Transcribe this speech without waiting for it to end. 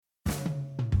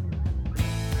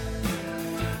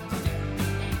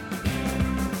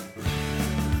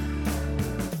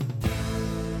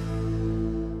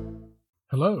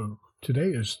Hello, today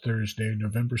is Thursday,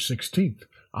 November 16th.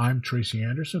 I'm Tracy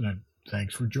Anderson, and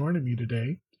thanks for joining me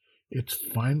today. It's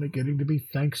finally getting to be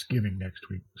Thanksgiving next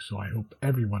week, so I hope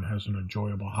everyone has an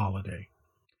enjoyable holiday.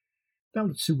 Now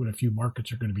let's see what a few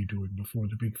markets are going to be doing before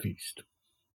the big feast.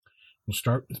 We'll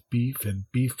start with beef, and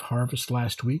beef harvest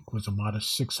last week was a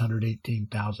modest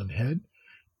 618,000 head,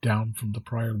 down from the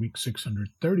prior week's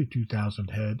 632,000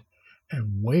 head,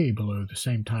 and way below the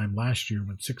same time last year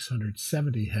when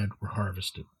 670 head were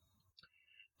harvested.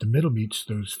 The middle meats,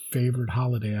 those favored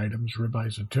holiday items,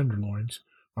 ribeyes and tenderloins,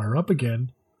 are up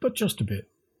again, but just a bit.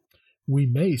 We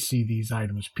may see these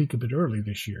items peak a bit early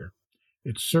this year.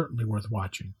 It's certainly worth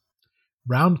watching.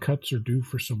 Round cuts are due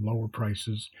for some lower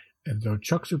prices, and though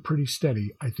chucks are pretty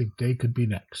steady, I think they could be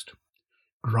next.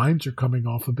 Grinds are coming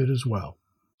off a bit as well.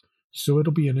 So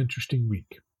it'll be an interesting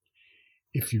week.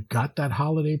 If you've got that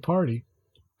holiday party,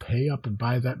 pay up and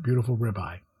buy that beautiful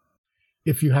ribeye.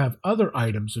 If you have other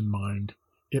items in mind,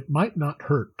 it might not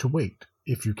hurt to wait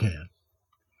if you can.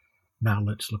 Now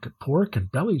let's look at pork,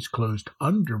 and bellies closed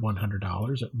under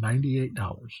 $100 at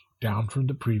 $98, down from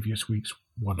the previous week's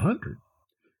 $100.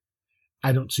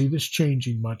 I don't see this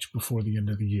changing much before the end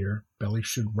of the year. Bellies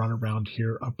should run around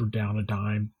here up or down a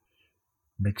dime.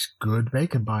 Makes good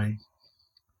bacon buying.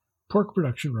 Pork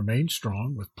production remains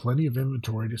strong with plenty of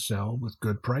inventory to sell with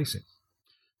good pricing.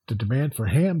 The demand for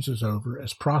hams is over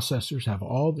as processors have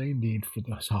all they need for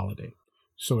this holiday,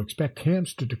 so expect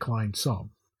hams to decline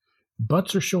some.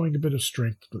 Butts are showing a bit of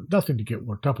strength, but nothing to get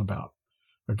worked up about.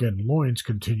 Again, loins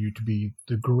continue to be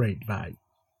the great value.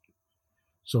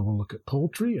 So we'll look at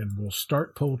poultry, and we'll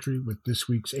start poultry with this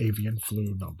week's avian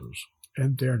flu numbers,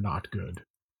 and they're not good.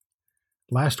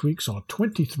 Last week saw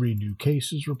 23 new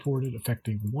cases reported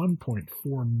affecting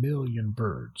 1.4 million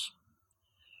birds.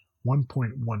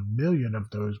 1.1 million of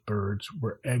those birds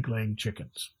were egg-laying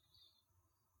chickens.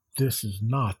 This is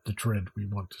not the trend we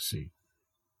want to see.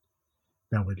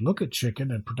 Now we look at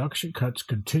chicken, and production cuts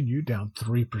continue down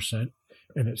 3%,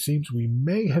 and it seems we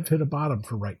may have hit a bottom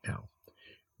for right now.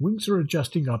 Wings are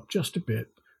adjusting up just a bit,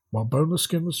 while boneless,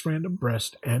 skinless, random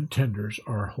breast and tenders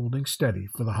are holding steady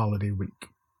for the holiday week.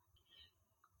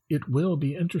 It will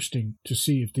be interesting to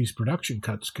see if these production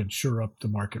cuts can shore up the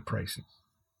market pricing.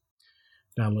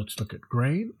 Now let's look at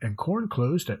grain, and corn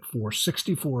closed at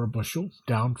 $4.64 a bushel,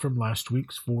 down from last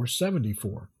week's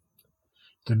 $4.74.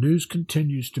 The news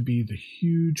continues to be the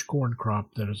huge corn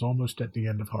crop that is almost at the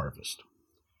end of harvest.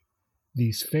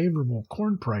 These favorable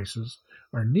corn prices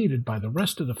are needed by the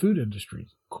rest of the food industry.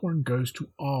 Corn goes to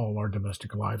all our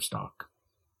domestic livestock.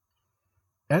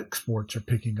 Exports are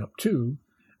picking up too,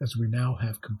 as we now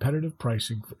have competitive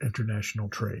pricing for international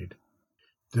trade.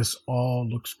 This all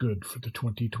looks good for the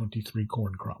 2023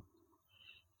 corn crop.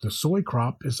 The soy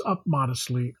crop is up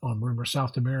modestly on rumor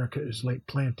South America is late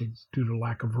planting due to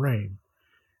lack of rain,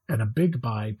 and a big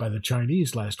buy by the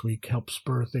Chinese last week helped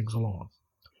spur things along.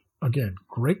 Again,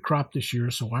 great crop this year,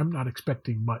 so I'm not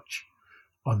expecting much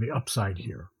on the upside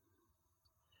here.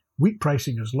 Wheat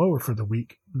pricing is lower for the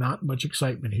week. Not much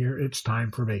excitement here. It's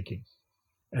time for baking.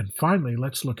 And finally,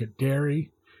 let's look at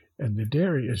dairy, and the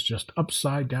dairy is just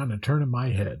upside down and turning my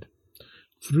head.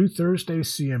 Through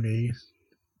Thursday's CME,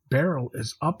 barrel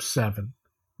is up 7,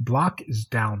 block is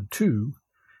down 2,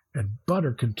 and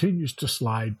butter continues to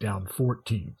slide down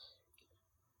 14.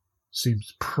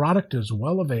 Seems product is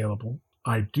well available.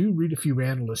 I do read a few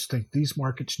analysts think these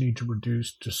markets need to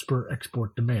reduce to spur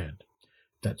export demand.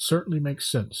 That certainly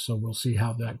makes sense, so we'll see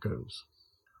how that goes.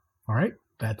 All right,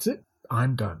 that's it.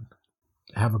 I'm done.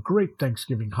 Have a great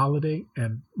Thanksgiving holiday,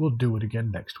 and we'll do it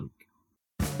again next week.